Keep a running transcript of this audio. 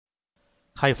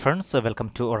Hi friends, welcome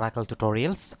to Oracle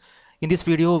Tutorials. In this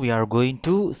video we are going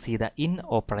to see the in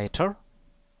operator.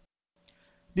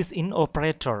 This in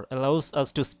operator allows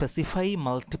us to specify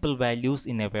multiple values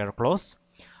in a where clause.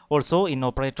 Also, in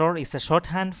operator is a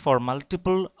shorthand for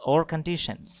multiple or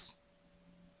conditions.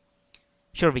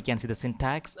 Here we can see the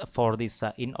syntax for this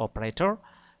in operator.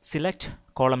 Select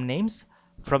column names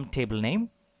from table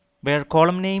name. Where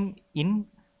column name in,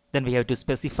 then we have to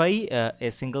specify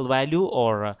a single value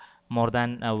or more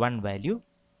than one value.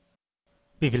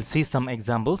 We will see some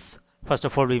examples. First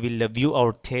of all, we will view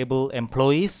our table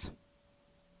employees.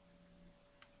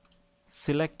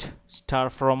 Select star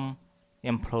from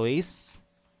employees,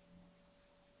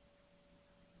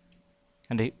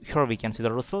 and here we can see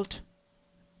the result.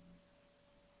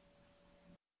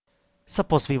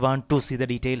 Suppose we want to see the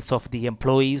details of the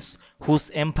employees whose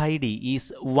emp ID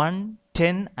is 1,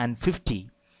 10 and 50.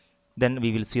 Then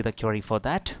we will see the query for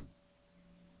that.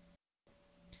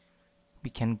 We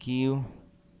can give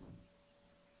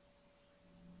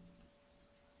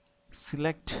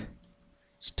select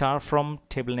star from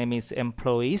table name is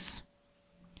employees.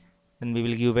 Then we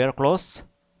will give where clause,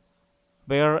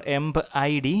 where emp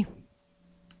ID.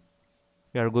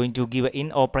 We are going to give an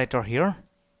in operator here.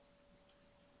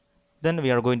 Then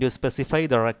we are going to specify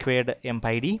the required emp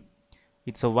ID.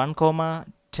 It's a 1,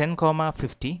 10,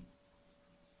 50.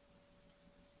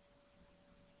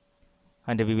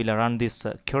 And we will run this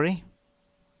query.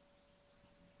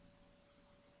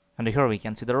 And here we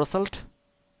can see the result.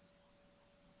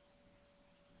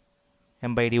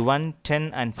 Emp ID 1,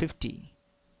 10 and 50.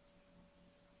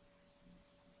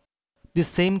 This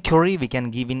same query we can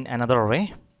give in another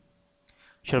way.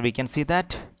 Here we can see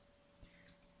that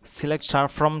select star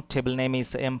from table name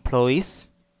is employees,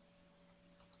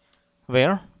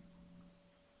 where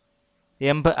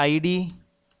emp ID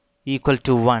equal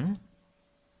to 1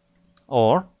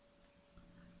 or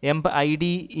emp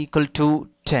ID equal to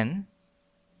 10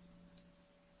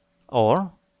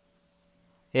 or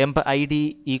emp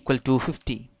ID equal to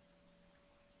 50.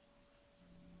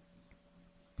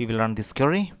 We will run this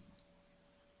query,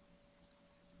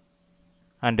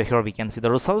 and here we can see the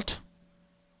result.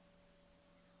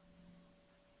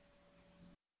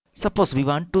 Suppose we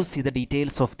want to see the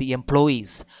details of the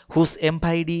employees whose emp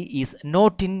ID is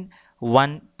not in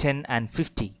 1, 10 and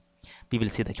 50. We will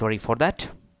see the query for that.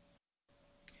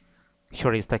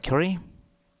 Here is the query.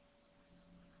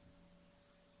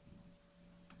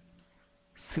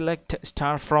 Select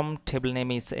star from table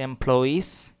name is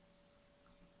employees,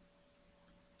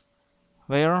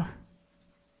 where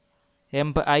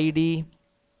emp ID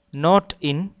not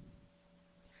in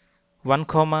 1,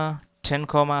 10,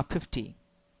 50.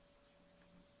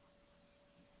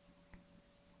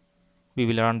 We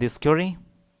will run this query,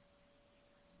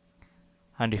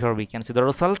 and here we can see the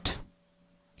result.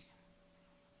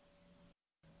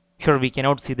 Here we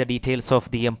cannot see the details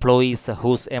of the employees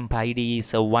whose emp ID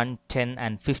is 1, 10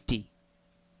 and 50.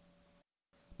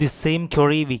 This same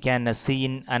query we can see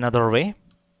in another way.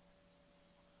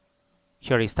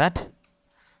 Here is that.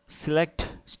 Select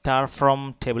star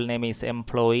from table name is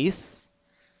employees,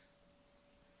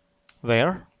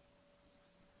 where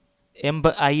emp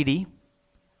ID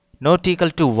not equal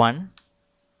to 1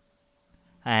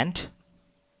 and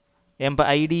emp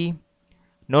ID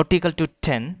not equal to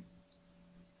 10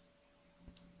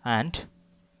 and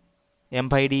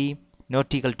emp ID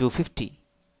not equal to 50.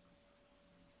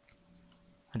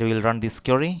 And we will run this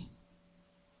query.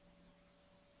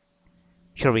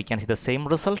 Here we can see the same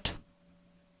result.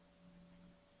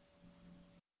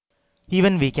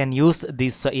 Even we can use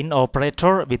this in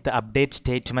operator with the update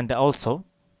statement also.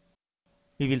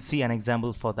 We will see an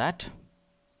example for that.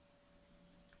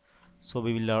 So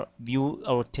we will view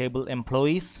our table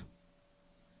employees.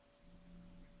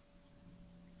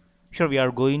 Here we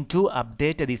are going to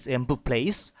update this emp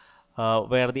place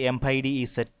where the emp ID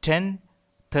is 10,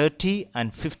 30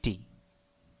 and 50.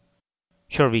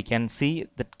 Here we can see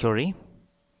that query.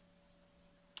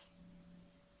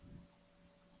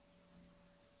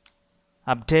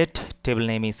 Update table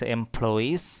name is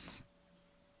employees.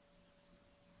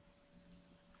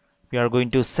 We are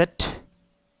going to set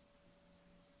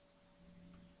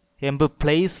emp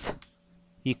place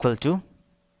equal to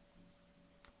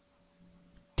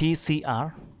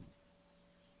TCR,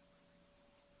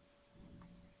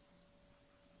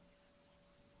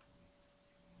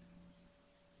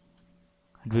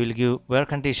 and we will give where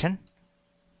condition,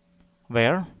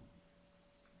 where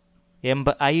emp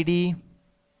ID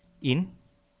in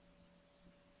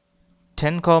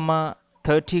 10,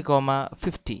 30,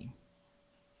 50.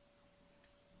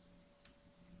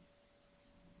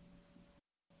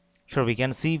 Here we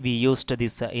can see we used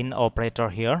this in operator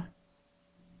here.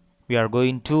 We are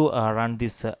going to run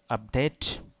this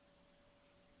update,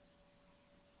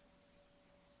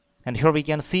 and here we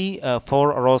can see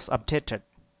 4 rows updated.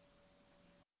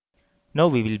 Now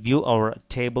we will view our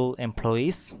table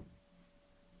employees,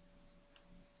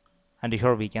 and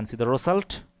here we can see the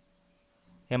result.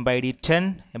 MBID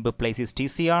 10, employee place is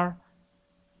TCR.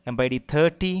 MBID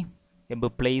 30, employee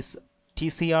place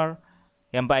TCR.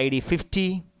 MBID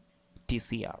 50,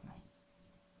 TCR.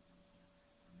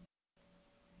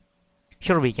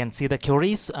 Here we can see the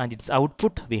queries and its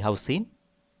output we have seen.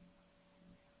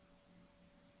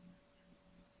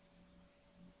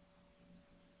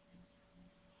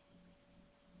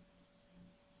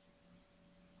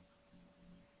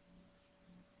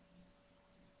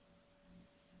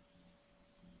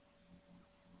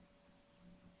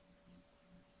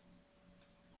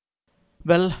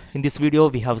 Well, in this video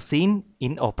we have seen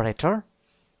in operator.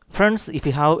 Friends, if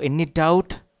you have any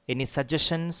doubt, any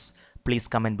suggestions, please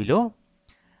comment below,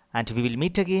 and we will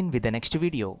meet again with the next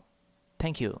video.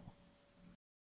 Thank you.